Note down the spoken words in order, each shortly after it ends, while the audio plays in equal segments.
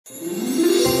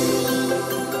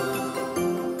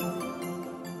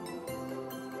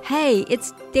Hey,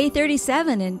 it's day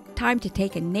 37 and time to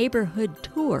take a neighborhood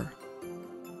tour.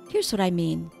 Here's what I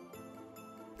mean.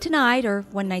 Tonight or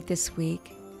one night this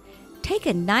week, take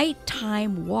a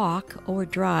nighttime walk or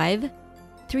drive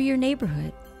through your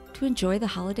neighborhood to enjoy the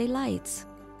holiday lights.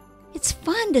 It's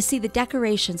fun to see the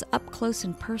decorations up close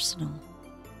and personal.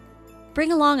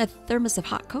 Bring along a thermos of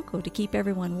hot cocoa to keep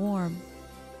everyone warm.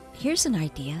 Here's an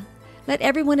idea. Let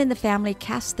everyone in the family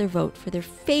cast their vote for their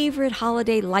favorite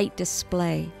holiday light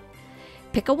display.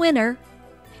 Pick a winner,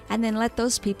 and then let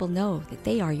those people know that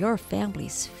they are your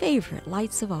family's favorite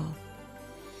lights of all.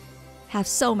 Have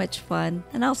so much fun,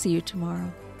 and I'll see you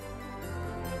tomorrow.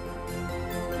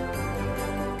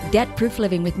 Debt-Proof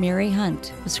Living with Mary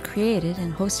Hunt was created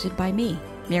and hosted by me,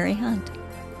 Mary Hunt.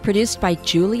 Produced by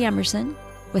Julie Emerson,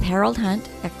 with Harold Hunt,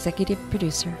 executive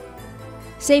producer.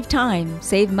 Save time,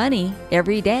 save money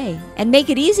every day, and make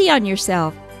it easy on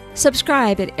yourself.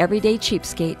 Subscribe at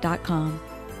everydaycheapskate.com.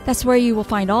 That's where you will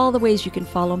find all the ways you can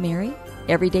follow Mary,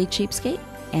 Everyday Cheapskate,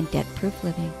 and Debt-Proof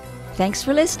Living. Thanks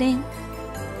for listening.